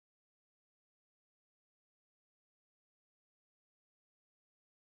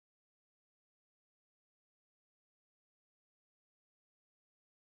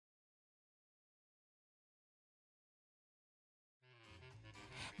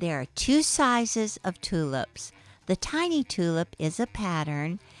There are two sizes of tulips. The tiny tulip is a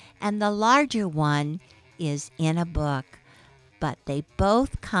pattern, and the larger one is in a book. But they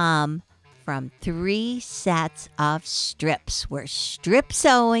both come from 3 sets of strips. We're strip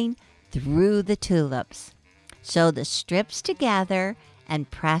sewing through the tulips. Sew the strips together and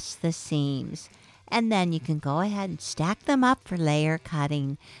press the seams. And then you can go ahead and stack them up for layer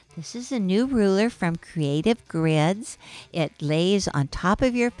cutting. This is a new ruler from Creative Grids. It lays on top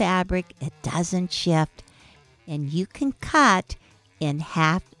of your fabric. It doesn't shift. And you can cut in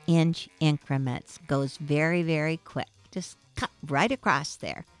 1/2 inch increments. Goes very, very quick. Just cut right across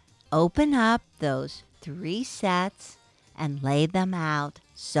there. Open up those 3 sets and lay them out.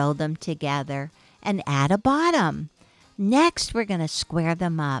 Sew them together and add a bottom. Next, we're going to square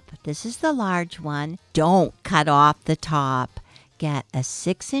them up. This is the large one. Don't cut off the top. Get a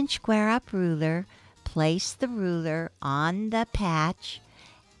 6-inch square up ruler. Place the ruler on the patch.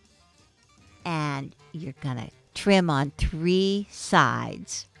 And you're going to trim on 3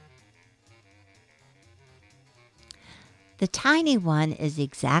 sides. The tiny one is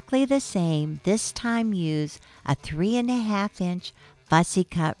exactly the same. This time use a 3.5-inch fussy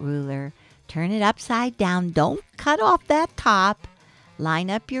cut ruler. Turn it upside down. Don't cut off that top. Line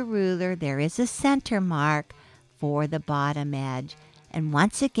up your ruler. There is a center mark for the bottom edge. And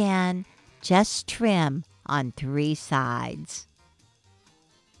once again, just trim on 3 sides.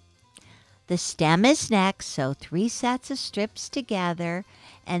 The stem is next, so 3 sets of strips together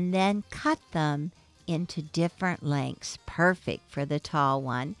and then cut them into different lengths. Perfect for the tall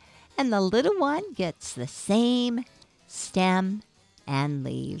one. And the little one gets the same stem and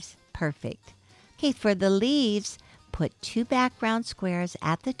leaves. Perfect. Okay, for the leaves, put 2 background squares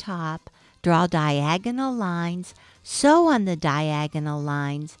at the top, draw diagonal lines, sew on the diagonal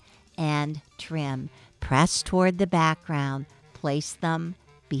lines, and trim. Press toward the background. Place them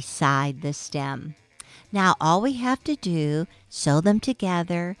beside the stem. Now all we have to do, sew them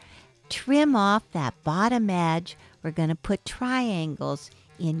together, trim off that bottom edge. We're going to put triangles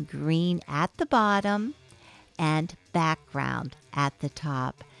in green at the bottom and background at the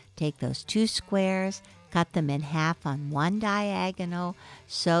top. Take those 2 squares, cut them in half on one diagonal,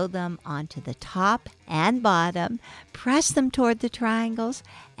 sew them onto the top and bottom, press them toward the triangles,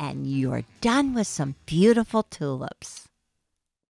 and you're done with some beautiful tulips.